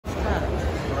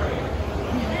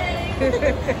Hi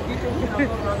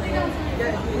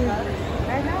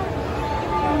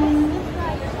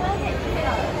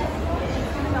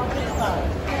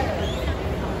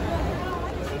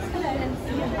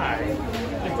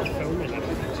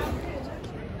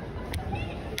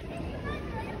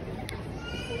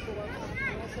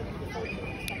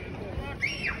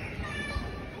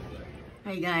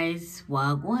guys,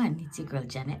 wagwan, it's your girl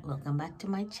Janet. Welcome back to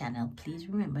my channel. Please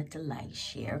remember to like,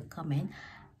 share, comment,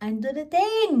 and do the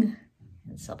thing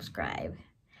and subscribe.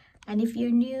 And if you're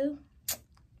new,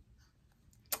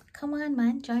 come on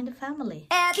man, join the family.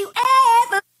 Have you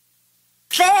ever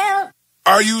felt?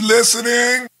 Are you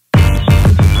listening?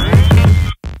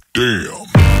 Damn.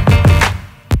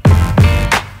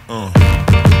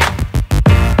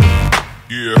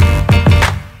 Yeah.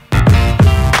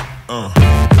 Yeah.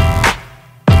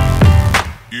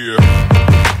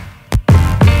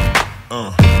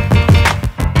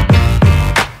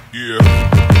 Yeah.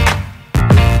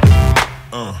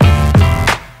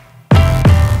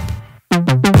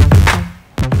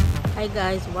 Hi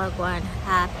guys, wagwan,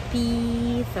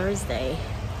 happy Thursday.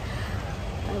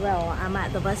 Well, I'm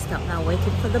at the bus stop now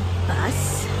waiting for the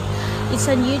bus. It's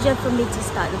unusual for me to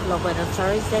start the vlog on a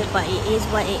Thursday, but it is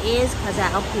what it is because I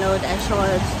upload a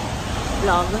short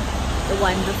vlog, the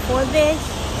one before this.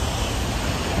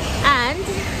 And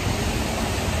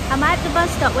I'm at the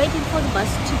bus stop waiting for the bus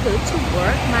to go to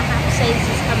work. My app says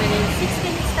it's coming in 6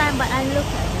 minutes time, but I look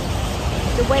at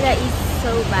it. The weather is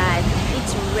so bad.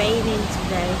 It's raining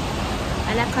today.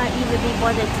 And I can't even be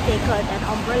bothered to take out an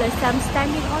umbrella. So I'm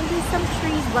standing under some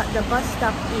trees, but the bus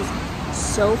stop is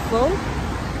so full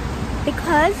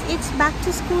because it's back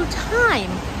to school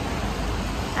time.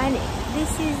 And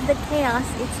this is the chaos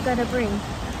it's gonna bring.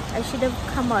 I should have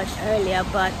come much earlier,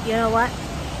 but you know what?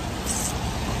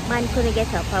 Man couldn't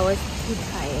get up. I was too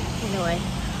tired. Anyway,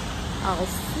 I'll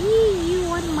see you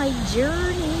on my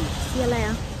journey. See you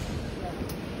later.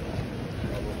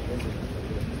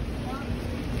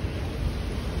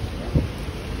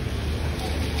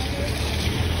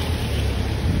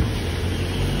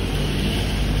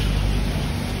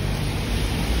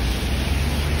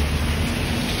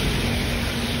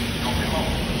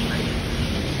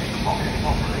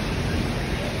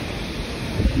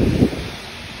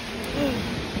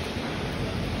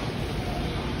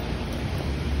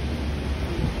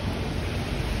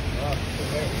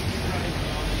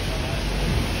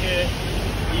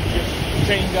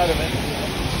 Change out of it.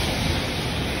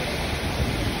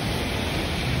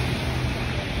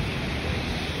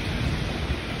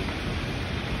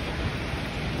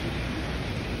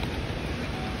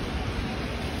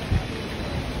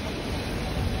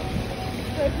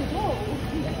 Where to go?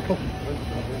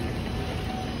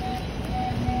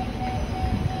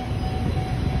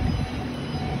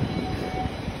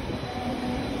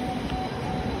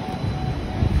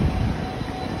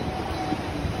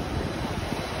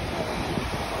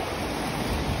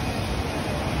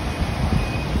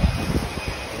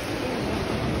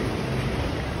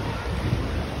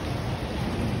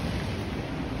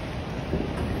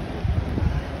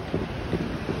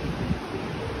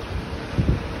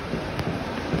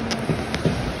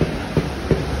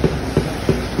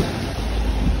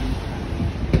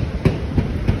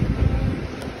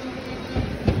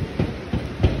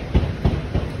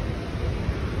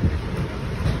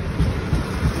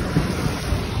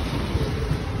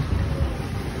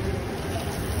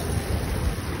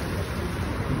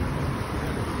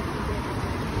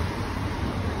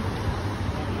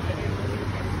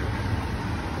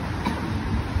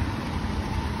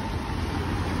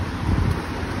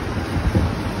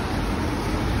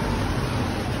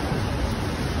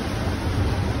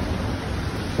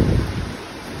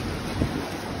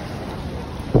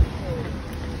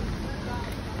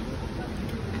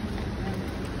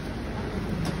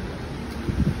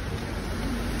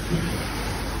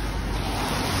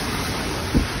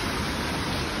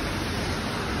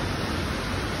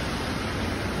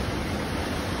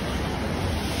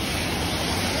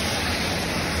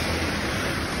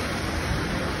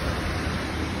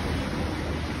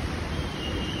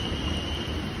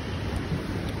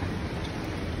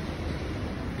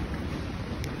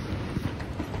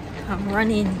 I'm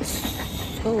running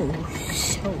so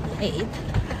late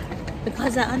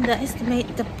because I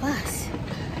underestimate the bus.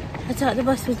 I thought the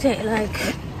bus would take like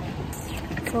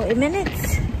 40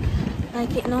 minutes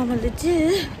like it normally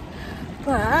do,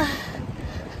 but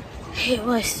it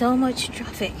was so much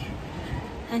traffic.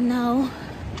 And now,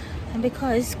 and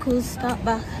because school started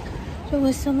back, there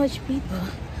was so much people,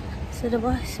 so the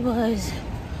bus was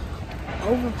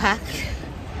overpacked,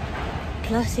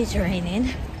 plus it's raining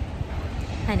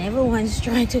and everyone's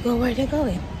trying to go where they're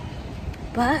going.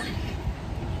 But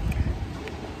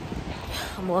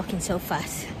I'm walking so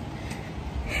fast.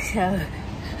 So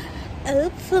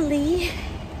hopefully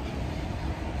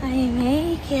I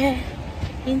make it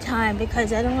in time,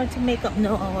 because I don't want to make up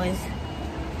no hours.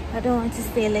 I don't want to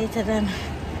stay later than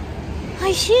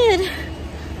I should.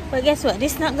 But guess what?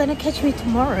 This is not gonna catch me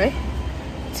tomorrow.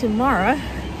 Tomorrow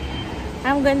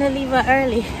I'm gonna leave it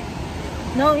early,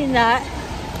 knowing that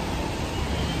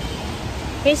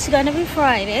it's gonna be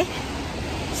Friday,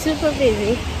 super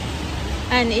busy,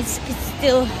 and it's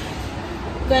still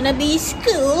gonna be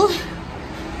school.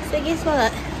 So guess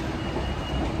what?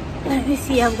 Let me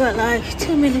see, I've got like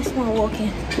 2 minutes more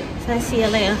walking. So I'll see you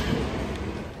later.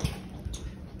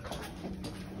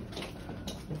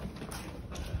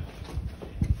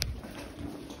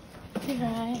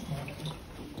 Right.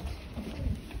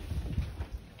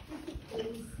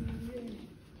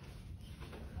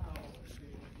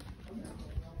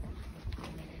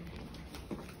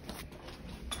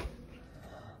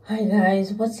 Hi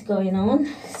guys, what's going on?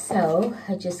 So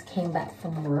I just came back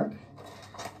from work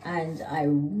and I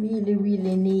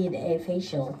really need a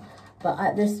facial, but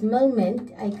at this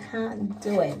moment I can't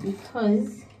do it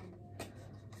because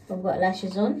I've got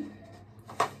lashes on.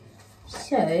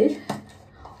 So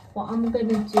what I'm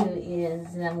gonna do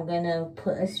is I'm gonna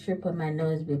put a strip on my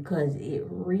nose, because it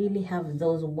really have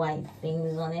those white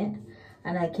things on it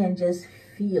and I can just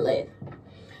feel it.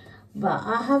 But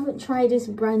I haven't tried this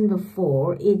brand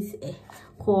before. It's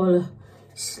called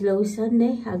Slow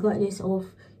Sunday. I got this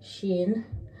off Shein,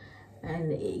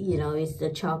 and you know, it's the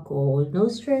charcoal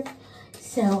nose strip.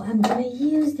 So I'm gonna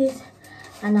use this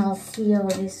and I'll see how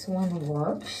this one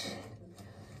works,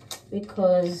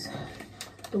 because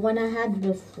the one I had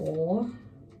before,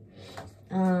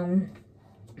 that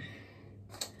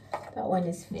one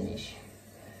is finished.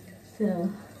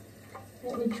 So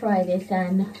let me try this,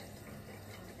 and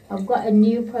I've got a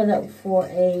new product for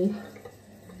a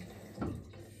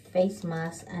face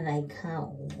mask and I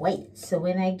can't wait. So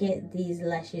when I get these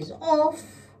lashes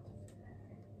off,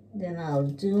 then I'll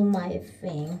do my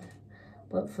thing.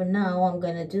 But for now, I'm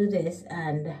gonna do this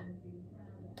and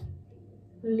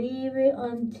leave it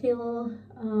until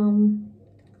I'm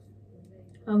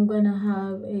gonna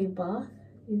have a bath.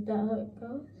 Is that how it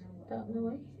goes? That the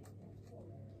way?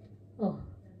 Oh,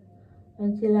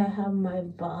 until I have my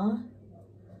bath,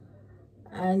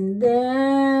 and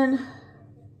then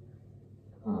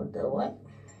I'll do it.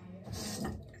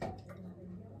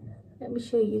 Let me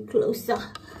show you closer.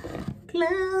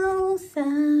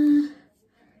 Closer.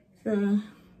 So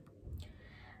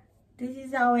this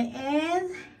is how it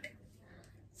is.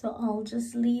 So I'll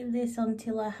just leave this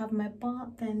until I have my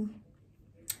bath, then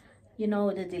you know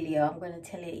the deal. I'm gonna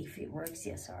tell you if it works,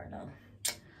 yes or no.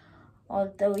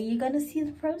 Although you're gonna see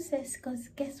the process, because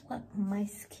guess what? My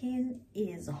skin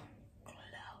is glowing.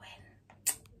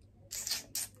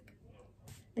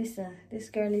 Listen, this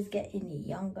girl is getting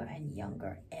younger and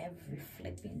younger every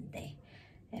flipping day.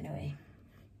 Anyway,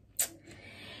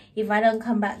 if I don't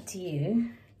come back to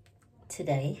you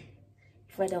today,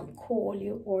 if I don't call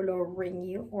you or ring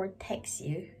you or text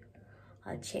you,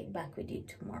 I'll check back with you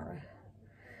tomorrow.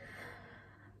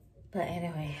 But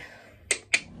anyway,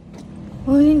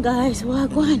 morning guys,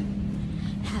 wagwan.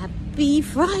 Happy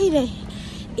Friday.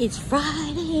 It's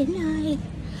Friday night.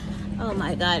 Oh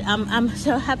my god, I'm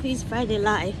so happy it's Friday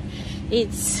live.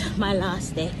 It's my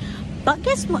last day. But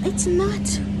guess what? It's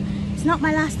not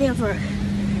my last day of work.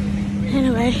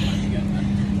 Anyway,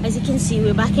 as you can see,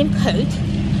 we're back in coat.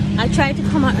 I tried to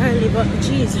come out early, but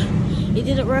geez, it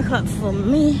didn't work out for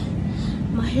me.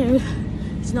 My hair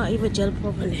is not even gel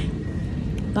properly,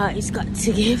 but it's got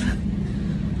to give.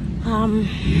 I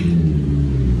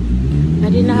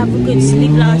didn't have a good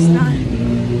sleep last night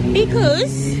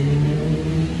because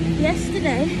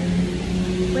yesterday,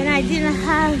 when I didn't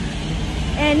have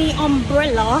any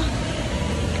umbrella,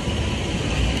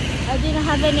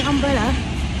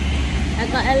 I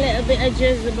got a little bit of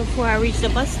drizzle before I reached the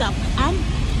bus stop, and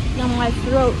now my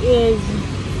throat is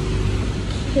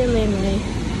killing me.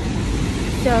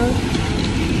 So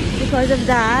because of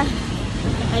that,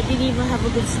 I didn't even have a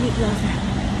good sleep last night.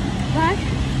 But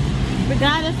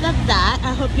regardless of that,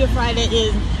 I hope your Friday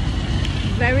is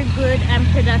very good and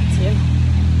productive.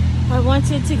 I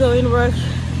wanted to go in work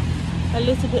a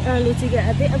little bit early to get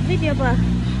a bit of video, but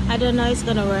I don't know it's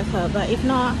gonna work out. But if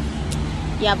not,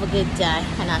 you have a good day,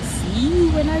 and I'll see you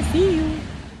when I see you.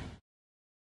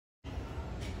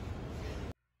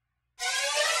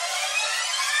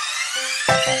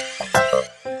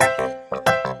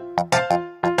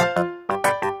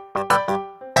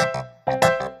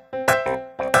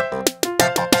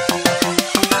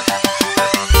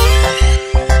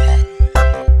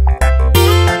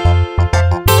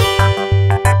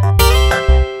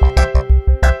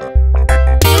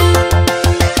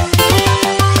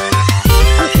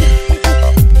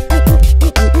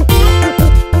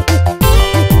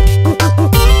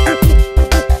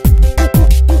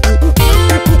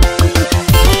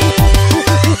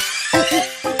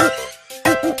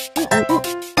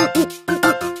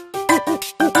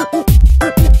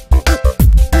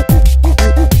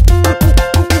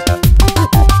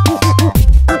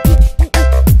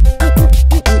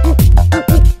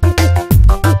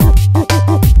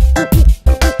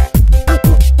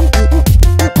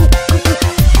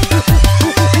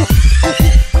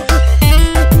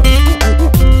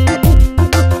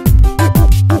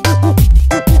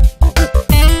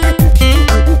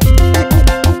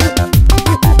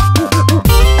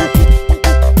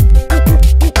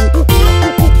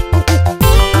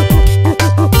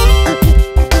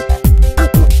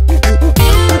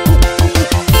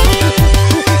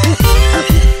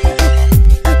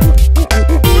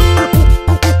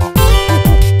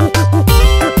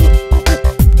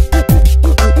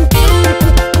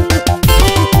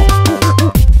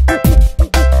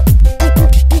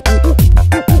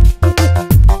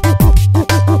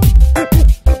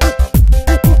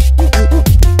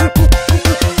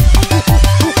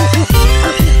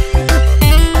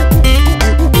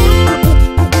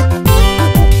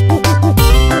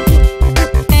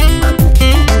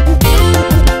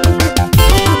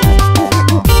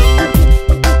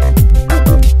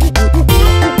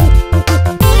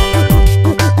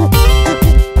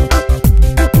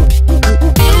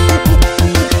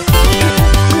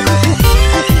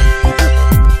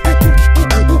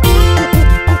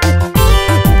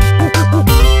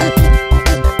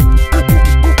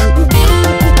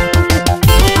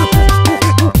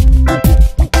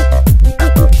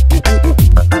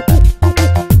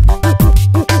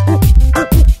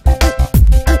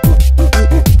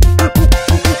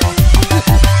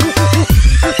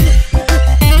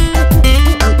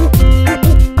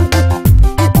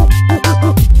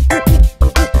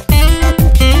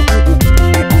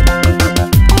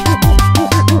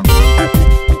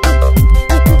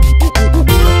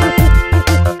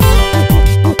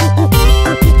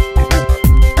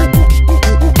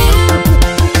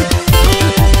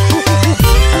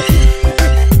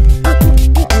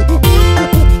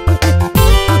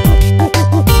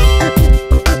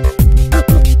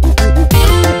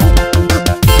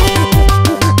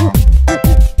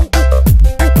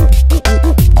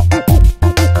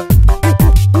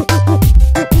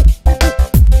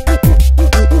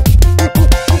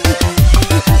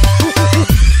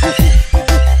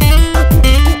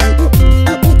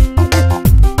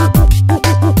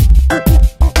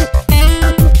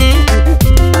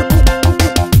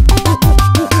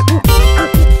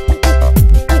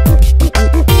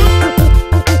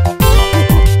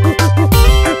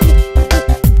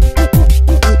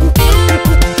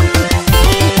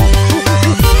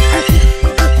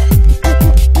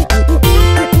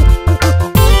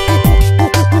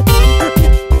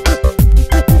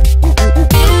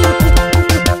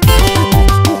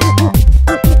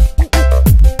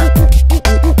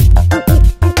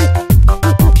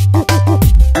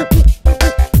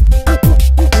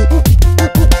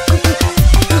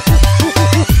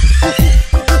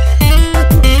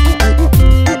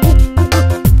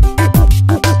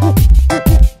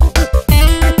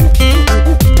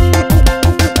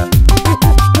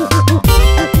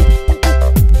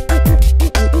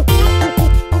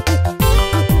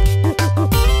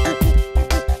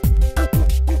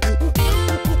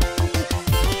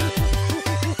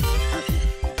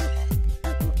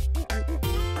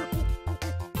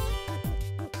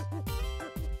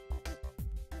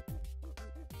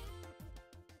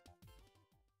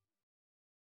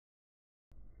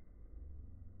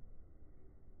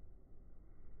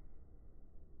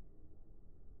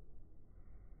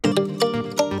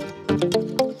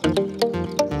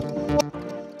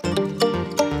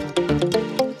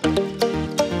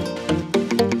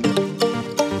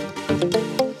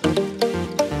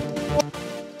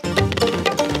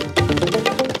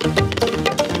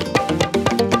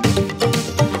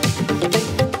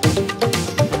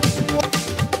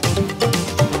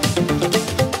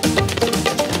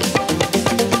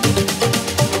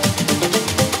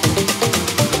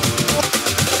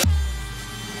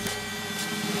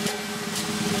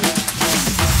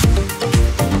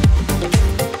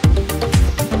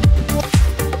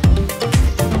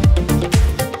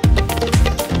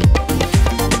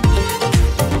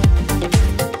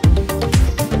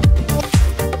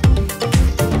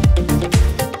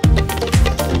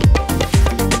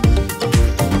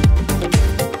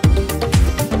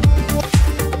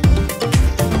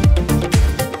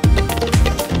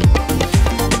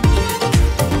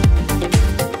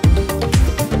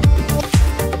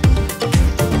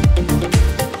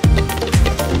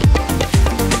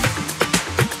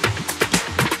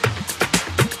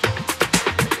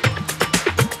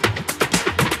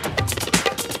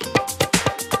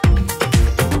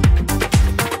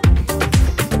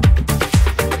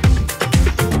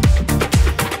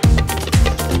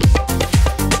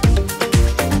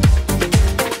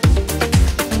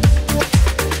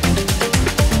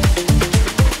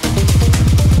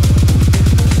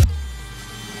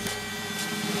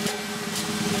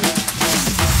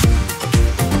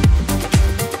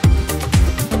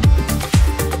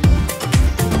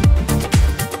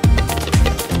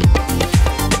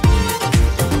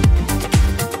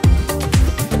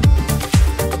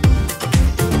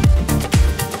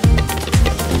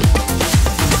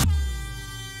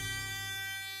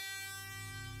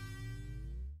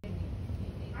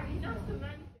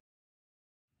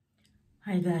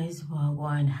 Hi guys, well,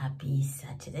 one happy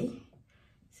Saturday.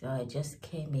 So I just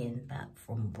came in back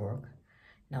from work.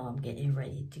 Now I'm getting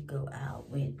ready to go out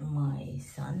with my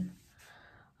son.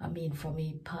 I mean, for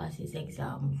me, pass his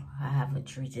exam, I haven't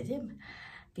treated him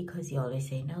because he always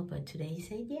say no, but today he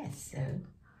said yes. So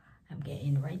I'm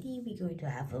getting ready. We're going to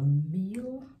have a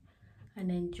meal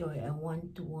and enjoy a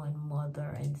one-to-one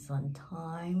mother and son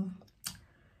time.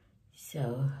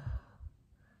 So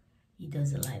he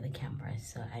doesn't like the camera,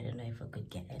 so I don't know if I could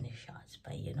get any shots,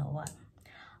 but you know what?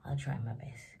 I'll try my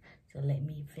best. So let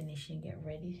me finish and get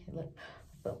ready. Look,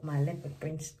 put my leopard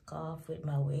print scarf with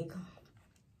my wig.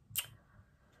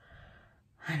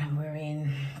 And I'm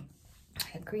wearing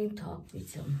a cream top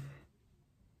with some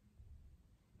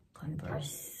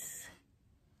Converse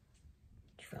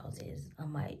trousers. I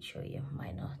might show you,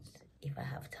 might not if I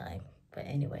have time. But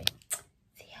anyway,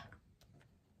 see ya.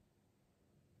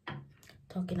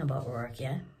 Talking about work,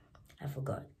 yeah? I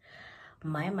forgot.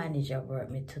 My manager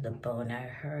worked me to the bone.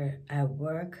 I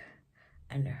work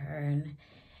and earn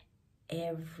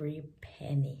every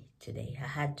penny today. I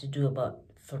had to do about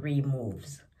 3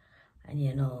 moves. And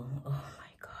you know, oh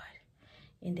my God.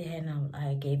 In the end,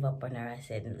 I gave up on her. I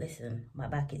said, listen, my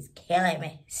back is killing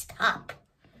me. Stop.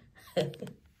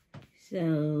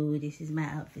 So this is my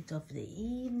outfit of the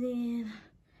evening.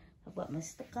 I've got my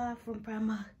scarf from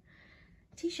Primark,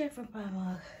 t-shirt from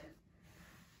Primark.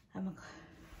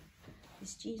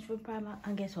 This jeans from Primark.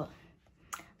 And guess what?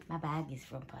 My bag is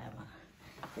from Primark.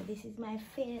 So this is my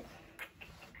fit.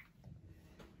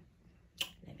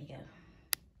 Let me go.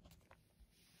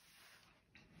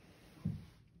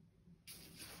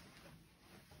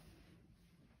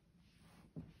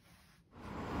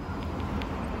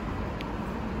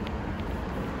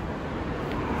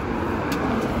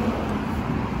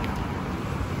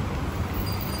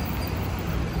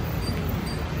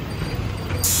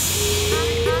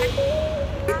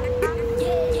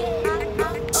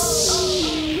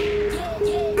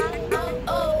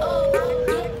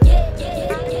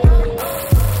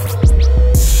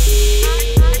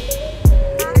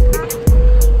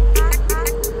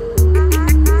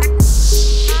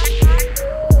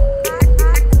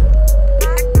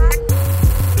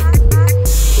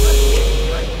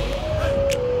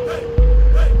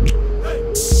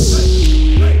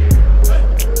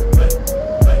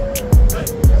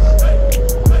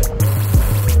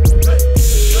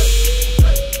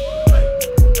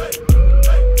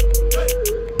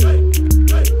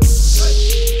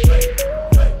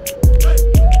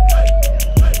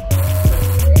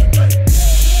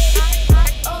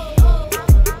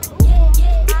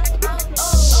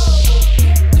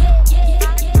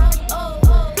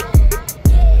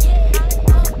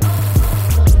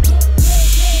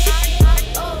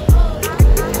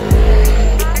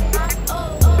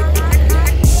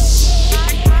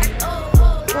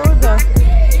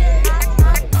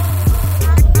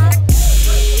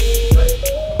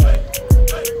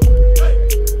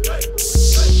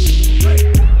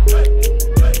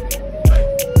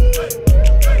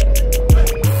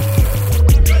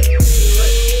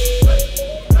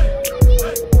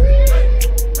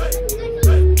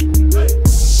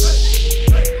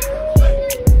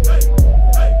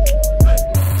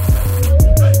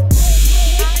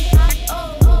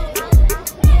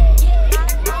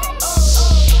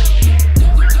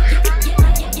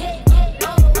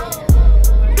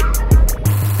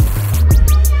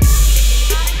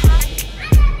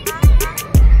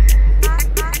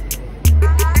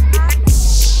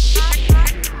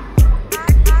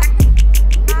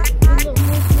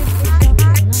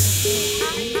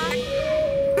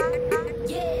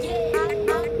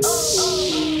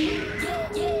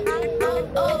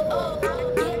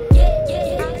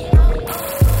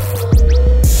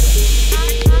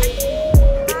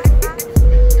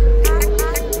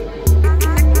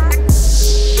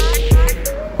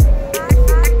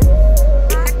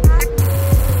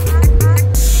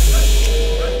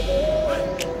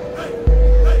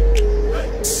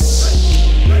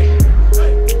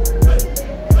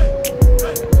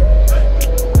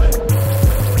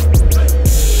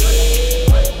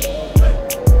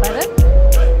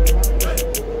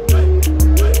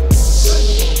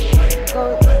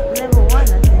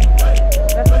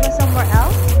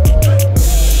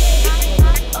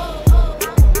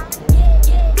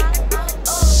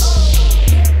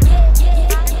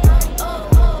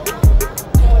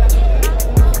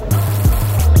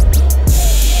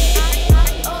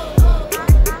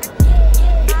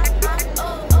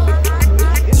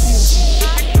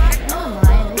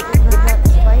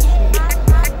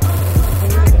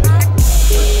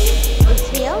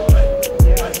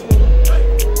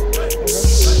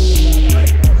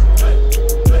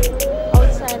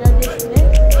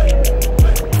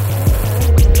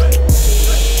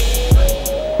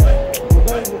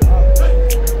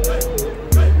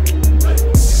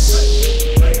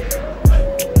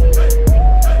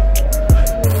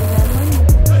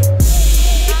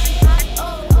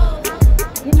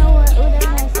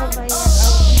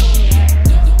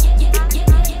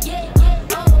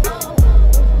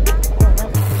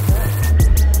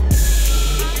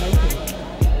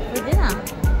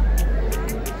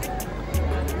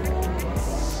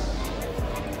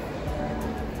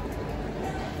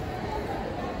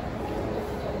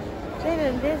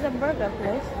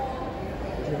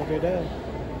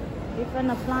 If I'm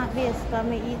a plant-based, I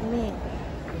may eat meat.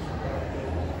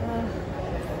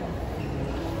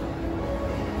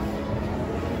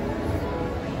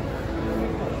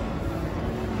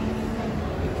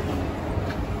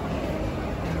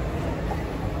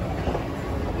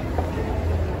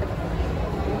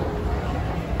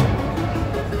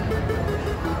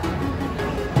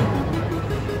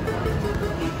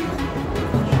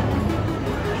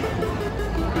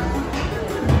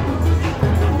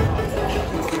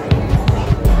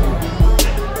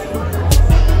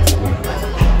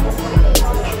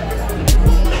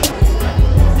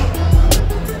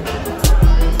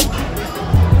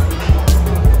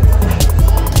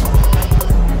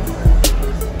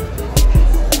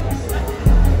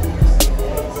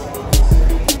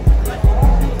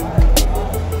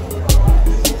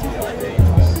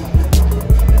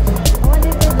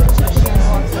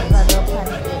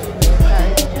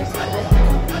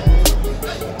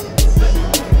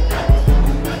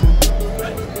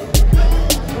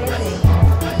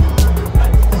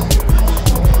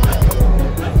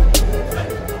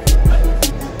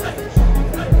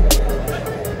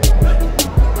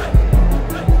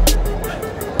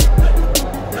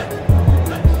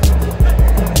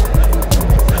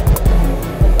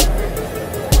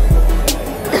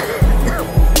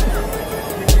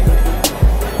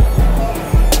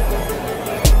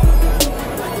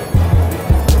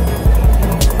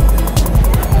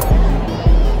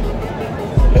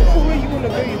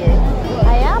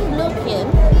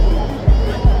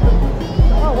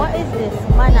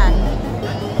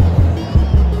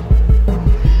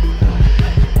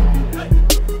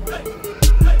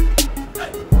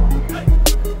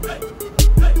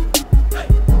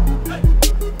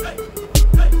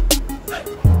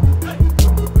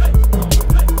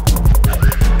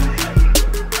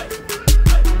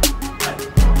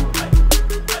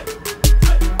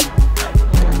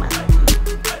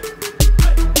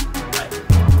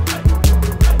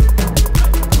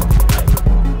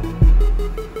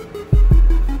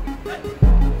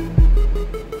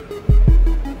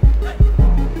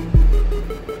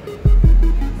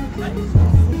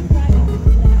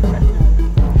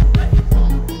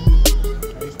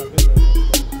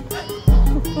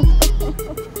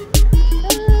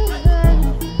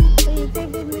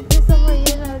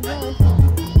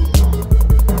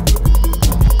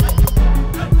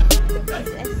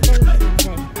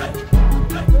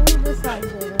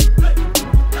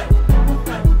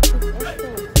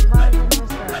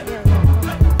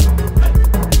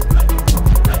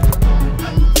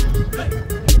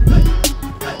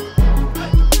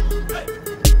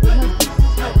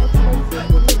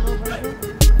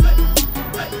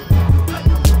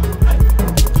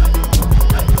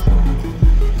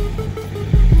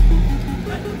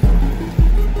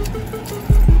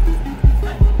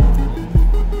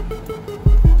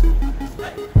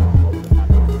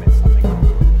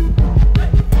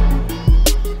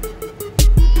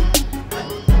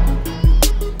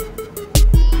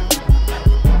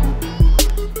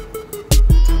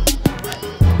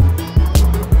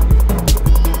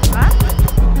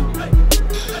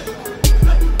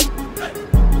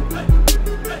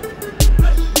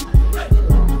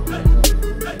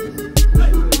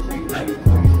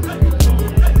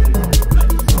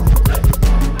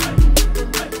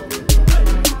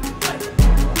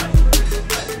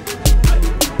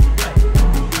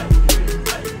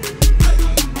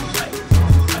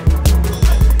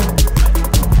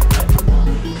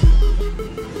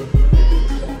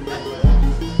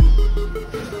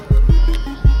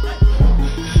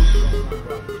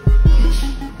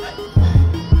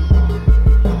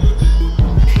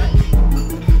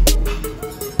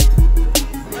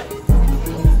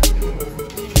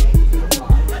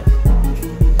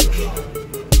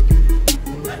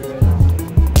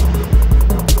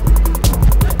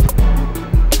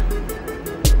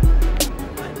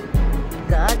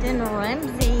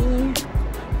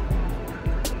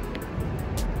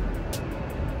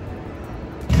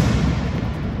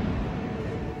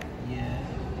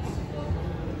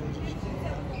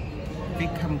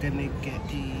 gonna get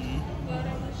the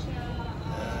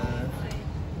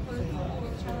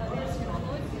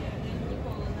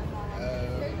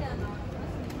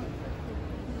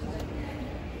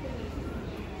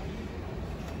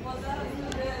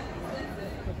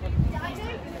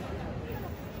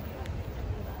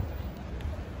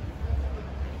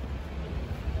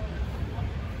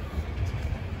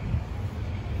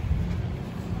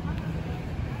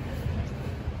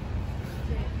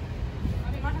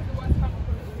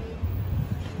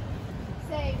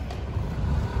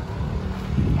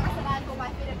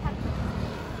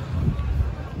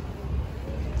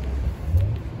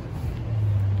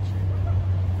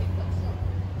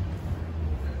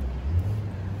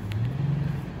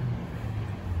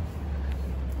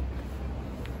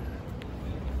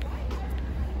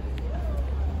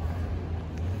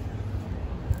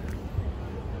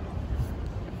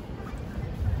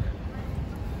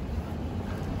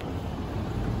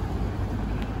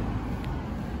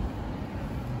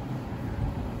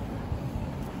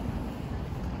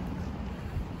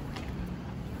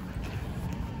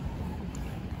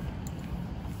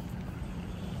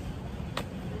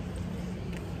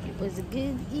was a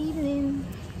good evening.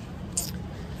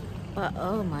 But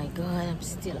oh my god, I'm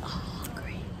still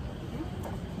hungry.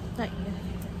 Like,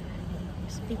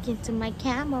 speaking to my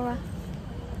camera.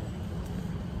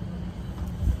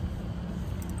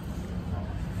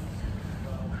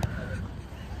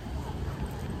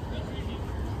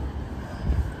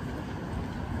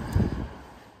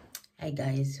 Hey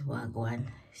guys, wagwan.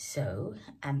 So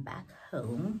I'm back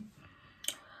home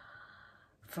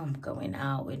from going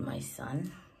out with my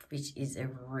son, which is a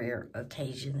rare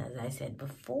occasion, as I said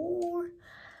before.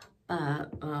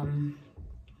 But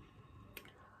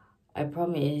I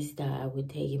promised that I would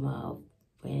take him out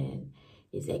when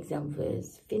his exam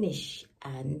was finished,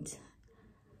 and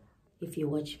if you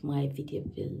watch my video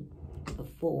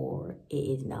before, it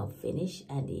is now finished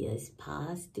and he has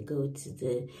passed to go to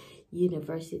the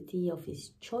university of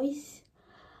his choice.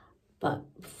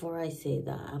 But before I say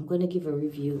that, I'm going to give a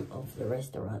review of the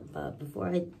restaurant. But before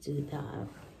I do that,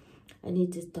 I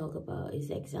need to talk about his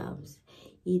exams.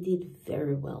 He did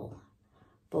very well,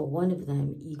 but one of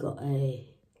them he got a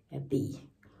B,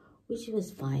 which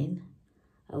was fine.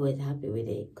 I was happy with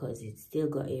it because it still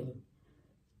got him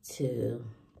to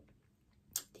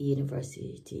the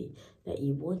university that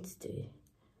he wants to.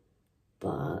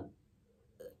 But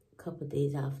a couple of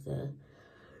days after,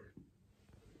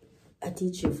 a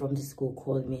teacher from the school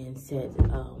called me and said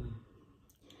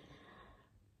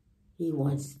he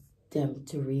wants them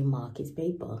to remark his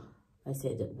paper. I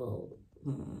said, well,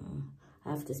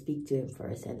 I have to speak to him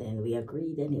first, and then we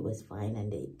agreed, and it was fine,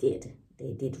 and they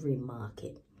did remark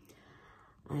it.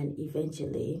 And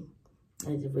eventually,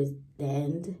 at the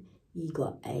end, he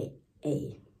got a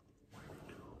A,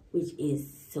 which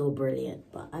is so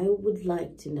brilliant. But I would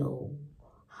like to know,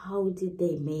 how did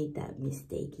they make that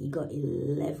mistake? He got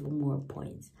 11 more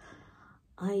points.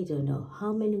 I don't know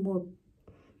how many more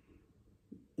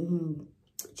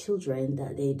children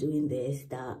that they doing this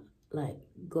that like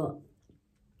got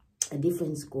a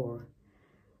different score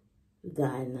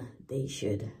than they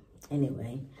should.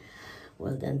 Anyway,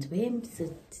 well done to him.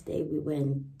 So today we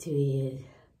went to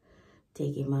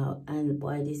take him out, and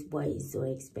boy, this boy is so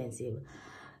expensive.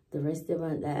 The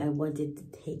restaurant that I wanted to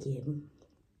take him,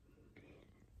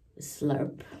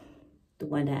 Slurp, the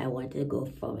one that I wanted to go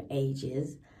for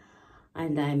ages,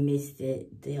 and I missed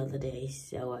it the other day,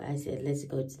 so I said let's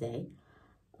go today.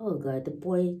 Oh god, the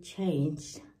boy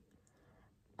changed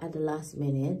at the last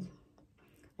minute,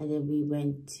 and then we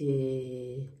went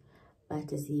to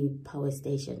Battersea power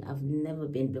station. I've never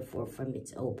been before from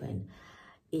its open.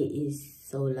 It is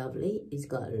so lovely. It's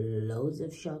got loads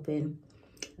of shopping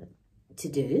to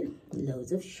do,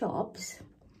 loads of shops,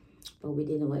 but we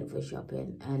didn't went for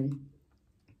shopping. And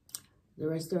the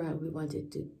restaurant we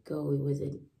wanted to go, it was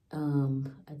a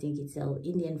I think it sells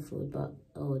Indian food, but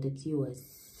oh, the queue was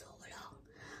so long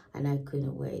and I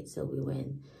couldn't wait, so we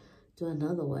went to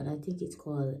another one. I think it's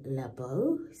called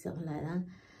Labo, something like that.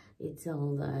 It's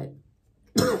all like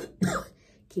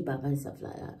kebab and stuff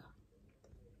like that.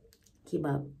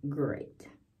 Kebab, great,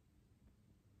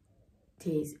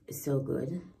 tastes so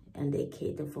good, and they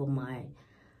cater for my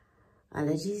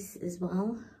allergies as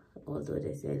well, although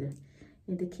they said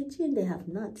in the kitchen they have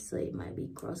nuts, so it might be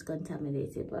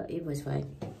cross-contaminated, but it was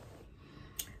fine.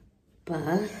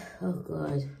 But oh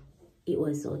god, it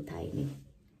was so tiny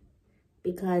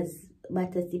because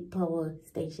Battersea power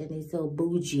station is so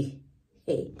bougie.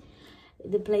 Hey,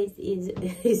 the place is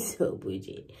so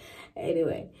bougie.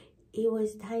 Anyway, it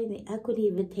was tiny. I couldn't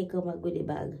even take out my goodie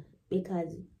bag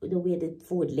because the way the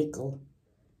food little.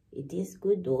 It is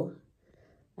good though,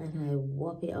 and I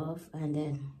wop it off, and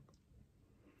then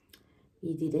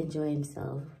he did enjoy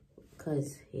himself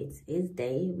because it's his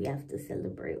day. We have to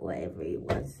celebrate whatever he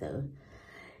wants. So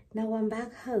now I'm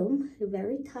back home,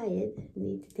 very tired.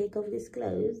 Need to take off these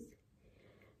clothes,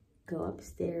 go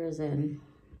upstairs and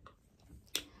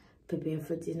prepare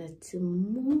for dinner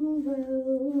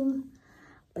tomorrow.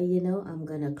 But you know, I'm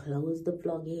gonna close the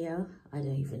vlog here. I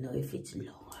don't even know if it's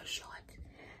long or short,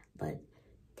 but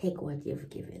take what you've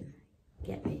given,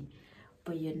 get me?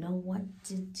 But you know what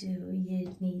to do.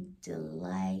 You need to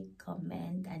like,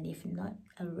 comment, and if not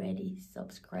already,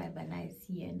 subscribe, and I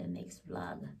see you in the next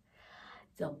vlog.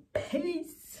 So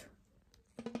peace.